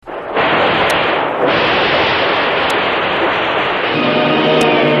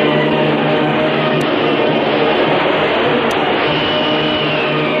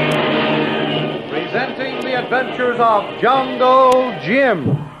of Jungle Jim.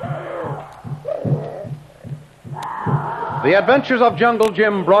 The Adventures of Jungle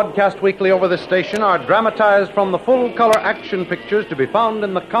Jim, broadcast weekly over this station, are dramatized from the full-color action pictures to be found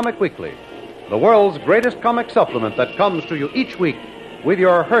in the Comic Weekly, the world's greatest comic supplement that comes to you each week with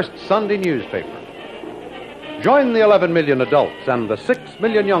your Hearst Sunday newspaper. Join the 11 million adults and the 6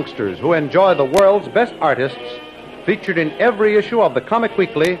 million youngsters who enjoy the world's best artists featured in every issue of the Comic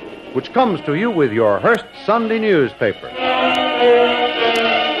Weekly, which comes to you with your Hearst Sunday newspaper.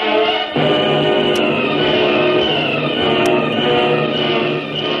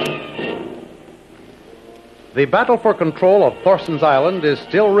 The battle for control of Thorson's Island is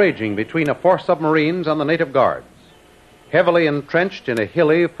still raging between a force of Marines and the native guards. Heavily entrenched in a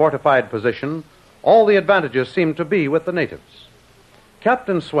hilly, fortified position, all the advantages seem to be with the natives.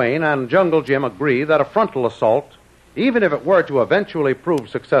 Captain Swain and Jungle Jim agree that a frontal assault, even if it were to eventually prove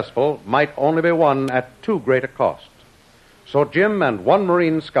successful, might only be won at too great a cost. So Jim and one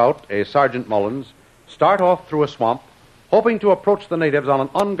Marine scout, a Sergeant Mullins, start off through a swamp, hoping to approach the natives on an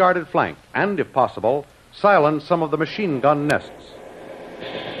unguarded flank and, if possible, silence some of the machine gun nests.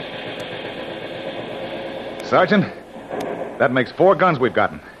 Sergeant, that makes 4 guns we've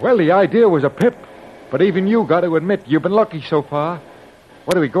gotten. Well, the idea was a pip, but even you got to admit you've been lucky so far.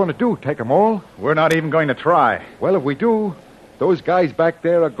 What are we going to do, take them all? We're not even going to try. Well, if we do, those guys back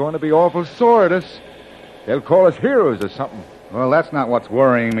there are going to be awful sore at us. They'll call us heroes or something. Well, that's not what's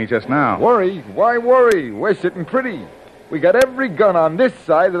worrying me just now. Worry? Why worry? We're sitting pretty. We got every gun on this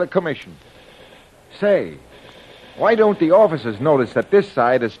side of the commission. Say, why don't the officers notice that this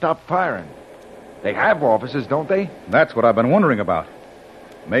side has stopped firing? They have officers, don't they? That's what I've been wondering about.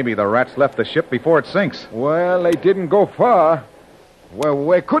 Maybe the rats left the ship before it sinks. Well, they didn't go far. Well,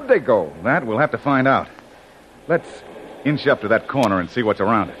 where could they go? That we'll have to find out. Let's inch up to that corner and see what's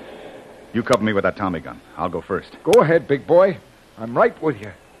around it. You cover me with that Tommy gun. I'll go first. Go ahead, big boy. I'm right with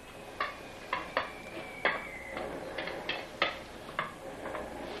you.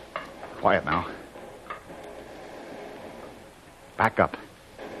 Quiet now. Back up.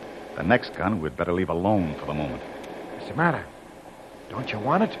 The next gun we'd better leave alone for the moment. What's the matter? Don't you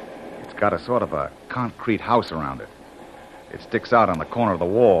want it? It's got a sort of a concrete house around it. It sticks out on the corner of the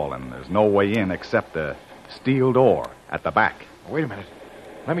wall, and there's no way in except a steel door at the back. Wait a minute.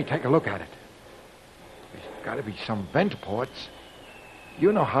 Let me take a look at it. There's got to be some vent ports.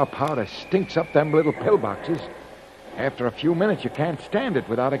 You know how powder stinks up them little pillboxes. After a few minutes, you can't stand it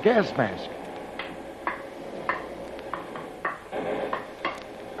without a gas mask.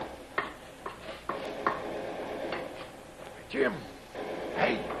 Jim.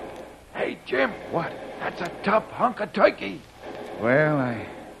 Hey, Jim. What? That's a tough hunk of turkey. Well, I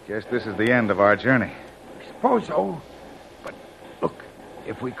guess this is the end of our journey. I suppose so. But look,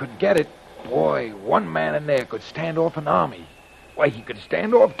 if we could get it, boy, one man in there could stand off an army. Why, he could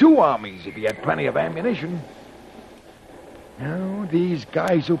stand off 2 armies if he had plenty of ammunition. No, these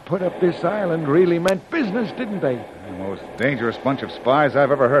guys who put up this island really meant business, didn't they? The most dangerous bunch of spies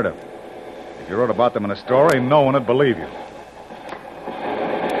I've ever heard of. If you wrote about them in a story, no one would believe you.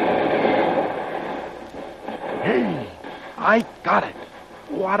 Hey, I got it.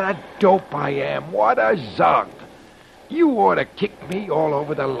 What a dope I am. What a zog. You ought to kick me all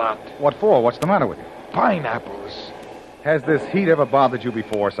over the lot. What for? What's the matter with you? Pineapples. Has this heat ever bothered you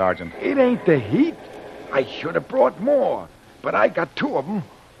before, Sergeant? It ain't the heat. I should have brought more, but I got 2 of them.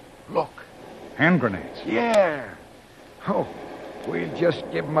 Look. Hand grenades. Yeah. Oh, we'll just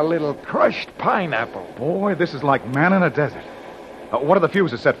give 'em a little crushed pineapple. Boy, this is like man in a desert. What are the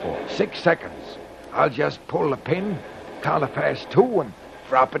fuses set for? 6 seconds. I'll just pull the pin, count a fast 2, and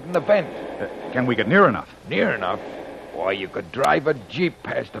drop it in the vent. Can we get near enough? Near enough? Why, you could drive a Jeep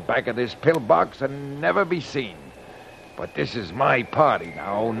past the back of this pillbox and never be seen. But this is my party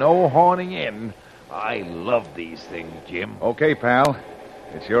now. No horning in. I love these things, Jim. Okay, pal.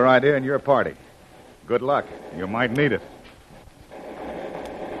 It's your idea and your party. Good luck. You might need it.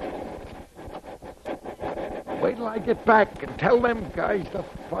 Wait till I get back and tell them guys the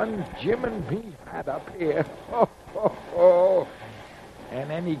fun Jim and me had up here.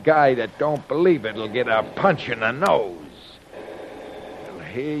 And any guy that don't believe it'll get a punch in the nose. Well,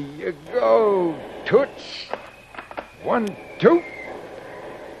 here you go, Toots. 1, 2.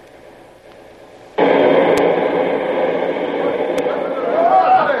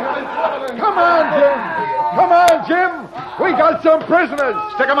 Come on, Jim. We got some prisoners.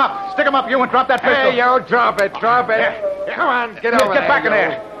 Stick 'em up. Stick 'em up, you, and drop that pistol. Hey, yo, drop it. Yeah. Come on, get over Get back in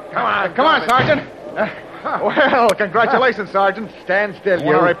there. Come on, Sergeant. Well, congratulations, Sergeant. Stand still, You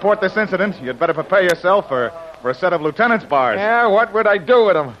want to report this incident? You'd better prepare yourself for for a set of lieutenant's bars. Yeah, what would I do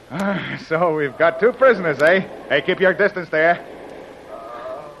with them? So we've got 2 prisoners, eh? Hey, keep your distance there.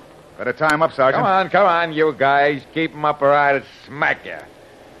 Better tie 'em up, Sergeant. Come on, you guys. Keep 'em up or I'll smack you.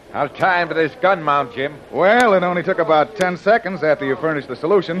 I'll tie him to this gun mount, Jim. Well, it only took about 10 seconds after you furnished the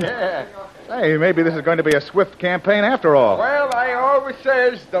solution. Yeah. Hey, maybe this is going to be a swift campaign after all. Well, I always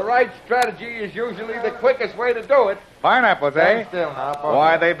says the right strategy is usually the quickest way to do it. Pineapples, eh? Stand still now, both.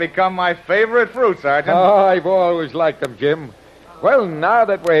 Why, they've become my favorite fruit, Sergeant. Oh, I've always liked them, Jim. Well, now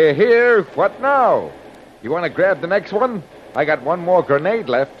that we're here, what now? You want to grab the next one? I got one more grenade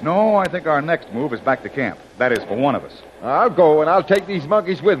left. No, I think our next move is back to camp. That is, for one of us. I'll go, and I'll take these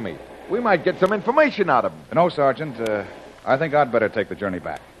monkeys with me. We might get some information out of them. No, Sergeant, I think I'd better take the journey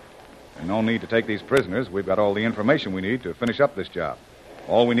back. And no need to take these prisoners. We've got all the information we need to finish up this job.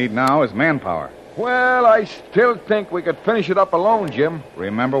 All we need now is manpower. Well, I still think we could finish it up alone, Jim.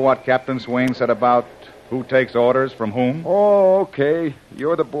 Remember what Captain Swain said about who takes orders from whom? Oh, okay.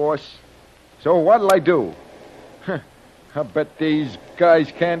 You're the boss. So what'll I do? I bet these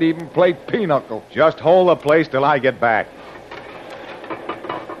guys can't even play pinochle. Just hold the place till I get back.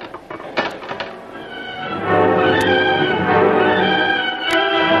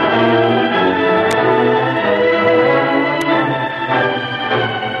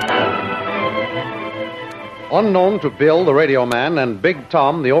 Unknown to Bill, the radio man, and Big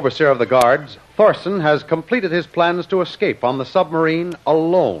Tom, the overseer of the guards, Thorson has completed his plans to escape on the submarine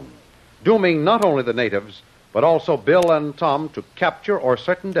alone, dooming not only the natives, but also Bill and Tom to capture or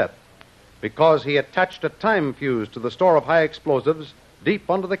certain death, because he attached a time fuse to the store of high explosives deep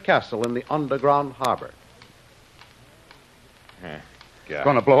under the castle in the underground harbor. It's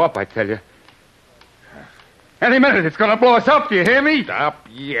going to blow up, I tell you. Any minute, it's going to blow us up. Do you hear me? Stop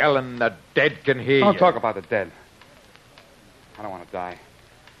yelling. The dead can hear Don't you. talk about the dead. I don't want to die.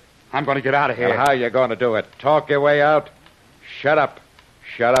 I'm going to get out of here. Now, how you going to do it? Talk your way out? Shut up.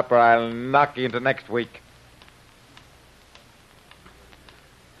 Shut up or I'll knock you into next week.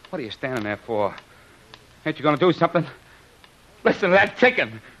 What are you standing there for? Ain't you going to do something? Listen to that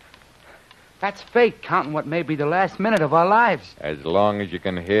ticking. That's fate, counting what may be the last minute of our lives. As long as you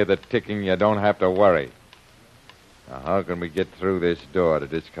can hear the ticking, you don't have to worry. Now, how can we get through this door to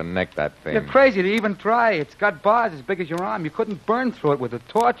disconnect that thing? You're crazy to even try. It's got bars as big as your arm. You couldn't burn through it with a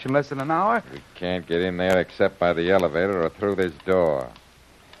torch in less than an hour. We can't get in there except by the elevator or through this door.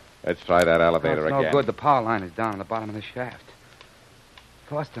 Let's try that elevator It's again. no good. The power line is down at the bottom of the shaft.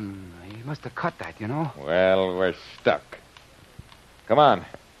 Thorsten, he must have cut that, you know. Well, we're stuck. Come on.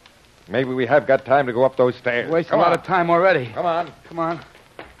 Maybe we have got time to go up those stairs. Wasting Come a lot on. of time already. Come on. Come on.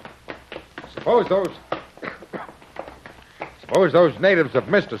 Suppose those natives have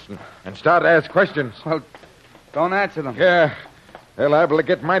missed us and start to ask questions. Well, don't answer them. Yeah, they're liable to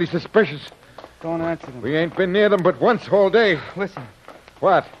get mighty suspicious. Don't answer them. We ain't been near them but once all day. Listen,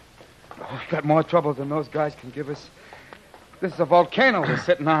 What? we've got more trouble than those guys can give us. This is a volcano we're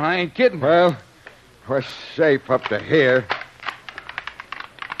sitting on. I ain't kidding. Well, we're safe up to here.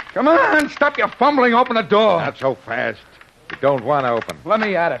 Come on, stop your fumbling. Open the door. Not so fast. We don't want to open. Let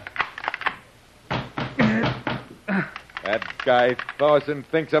me at it. That guy Thorson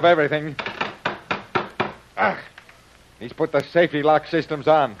thinks of everything. He's put the safety lock systems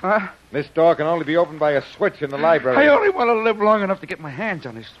on. Huh? This door can only be opened by a switch in the library. I only want to live long enough to get my hands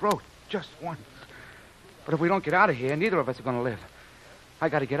on his throat. Just once. But if we don't get out of here, neither of us are going to live. I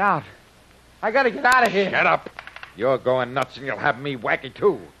got to get out. I got to get out of here. Shut up. You're going nuts and you'll have me wacky,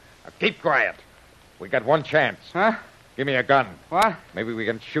 too. Now keep quiet. We got one chance. Huh? Give me a gun. What? Maybe we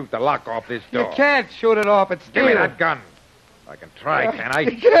can shoot the lock off this door. You can't shoot it off. It's Give me steel. that gun. I can try, can I?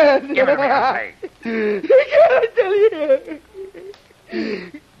 You can't. Give it to me, I say. You can't, I tell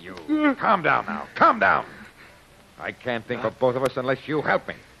you. You, calm down now. Calm down. I can't think of both of us unless you help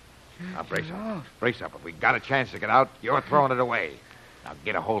me. Now, brace up. Brace up. If we got a chance to get out, you're throwing it away. Now,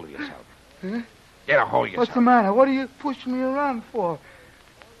 get a hold of yourself. Huh? Get a hold of yourself. What's the matter? What are you pushing me around for?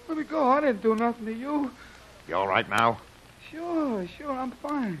 Let me go. I didn't do nothing to you. You all right now? Sure, I'm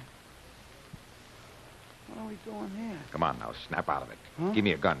fine. What are we doing here? Come on now. Snap out of it. Huh? Give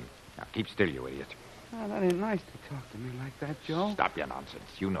me a gun. Now, keep still, you idiot. Oh, that ain't nice to talk to me like that, Joe. Stop your nonsense.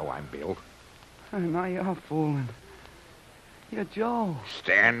 You know I'm Bill. Now you're fooling. You're Joe.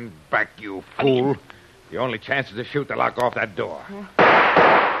 Stand back, you fool. The only chance is to shoot the lock off that door.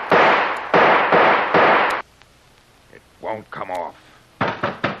 It won't come off.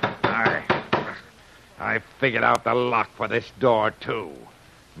 I figured out the lock for this door, too.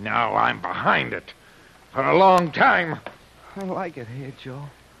 Now I'm behind it. For a long time. I like it here, Joe.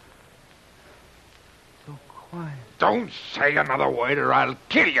 So quiet. Don't say another word or I'll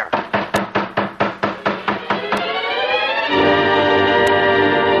kill you.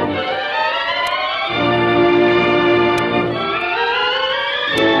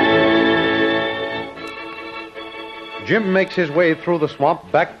 Jim makes his way through the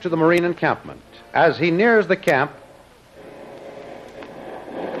swamp back to the Marine encampment. As he nears the camp,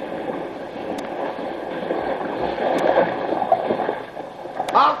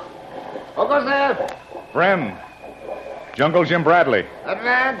 Halt! Who goes there? Friend, Jungle Jim Bradley.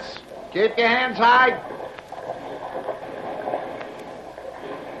 Advance. Keep your hands high.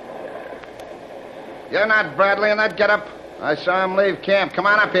 You're not Bradley in that getup. I saw him leave camp. Come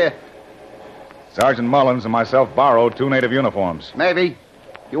on up here. Sergeant Mullins and myself borrowed 2 native uniforms. Maybe.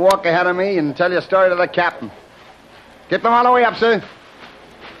 You walk ahead of me and tell your story to the captain. Keep them all the way up, sir.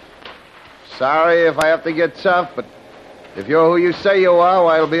 Sorry if I have to get tough, but if you're who you say you are,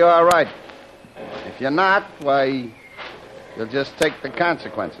 why, it'll be all right. If you're not, why, you'll just take the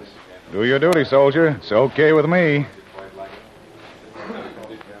consequences. Do your duty, soldier. It's okay with me.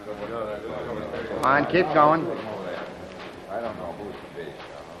 Come on, keep going.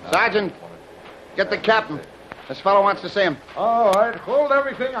 Sergeant, get the captain. This fellow wants to see him. All right, hold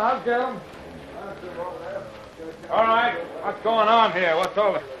everything. I'll get him. All right. What's going on here? What's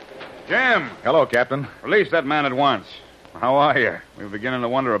all the... Jim, Hello, Captain. release that man at once. How are you? We were beginning to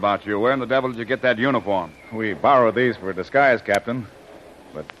wonder about you. Where in the devil did you get that uniform? We borrowed these for a disguise, Captain,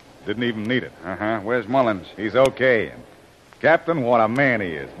 but didn't even need it. Uh-huh. Where's Mullins? He's okay. And Captain, what a man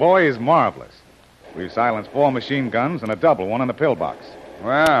he is. Boy, he's marvelous. We've silenced 4 machine guns and a double one in the pillbox.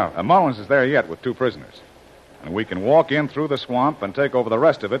 Wow. Mullins is there yet with 2 prisoners. And we can walk in through the swamp and take over the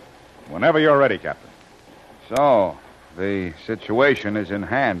rest of it whenever you're ready, Captain. So, the situation is in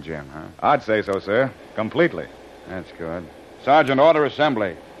hand, Jim, huh? I'd say so, sir. Completely. That's good. Sergeant, order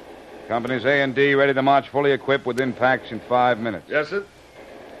assembly. Companies A and D ready to march fully equipped within packs in 5 minutes. Yes, sir.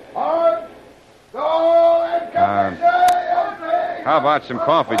 All right. Go and How about some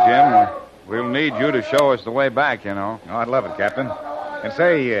coffee, Jim? We'll need you to show us the way back, you know. Oh, I'd love it, Captain. And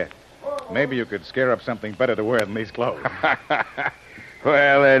say, maybe you could scare up something better to wear than these clothes.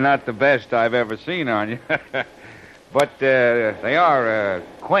 Well, they're not the best I've ever seen on you. But they are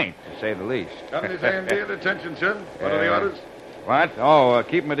quaint, to say the least. Company's A&D at attention, sir. What are the orders? What? Oh,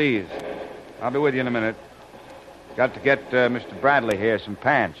 keep 'em at ease. I'll be with you in a minute. Got to get Mr. Bradley here some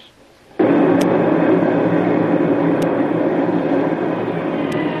pants.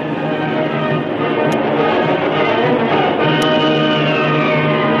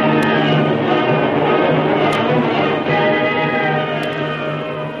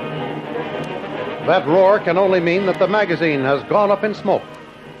 that roar can only mean that the magazine has gone up in smoke.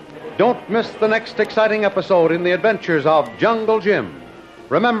 Don't miss the next exciting episode in the adventures of Jungle Jim.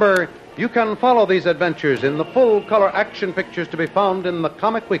 Remember, you can follow these adventures in the full-color action pictures to be found in the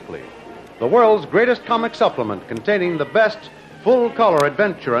Comic Weekly, the world's greatest comic supplement containing the best full-color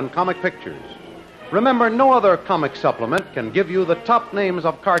adventure and comic pictures. Remember, no other comic supplement can give you the top names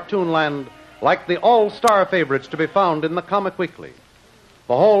of cartoonland like the all-star favorites to be found in the Comic Weekly.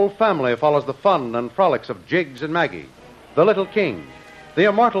 The whole family follows the fun and frolics of Jiggs and Maggie, the Little King, the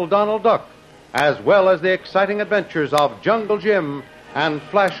immortal Donald Duck, as well as the exciting adventures of Jungle Jim and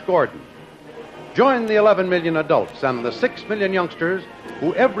Flash Gordon. Join the 11 million adults and the 6 million youngsters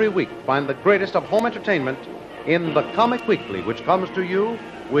who every week find the greatest of home entertainment in the Comic Weekly, which comes to you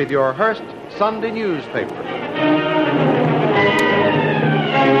with your Hearst Sunday newspaper.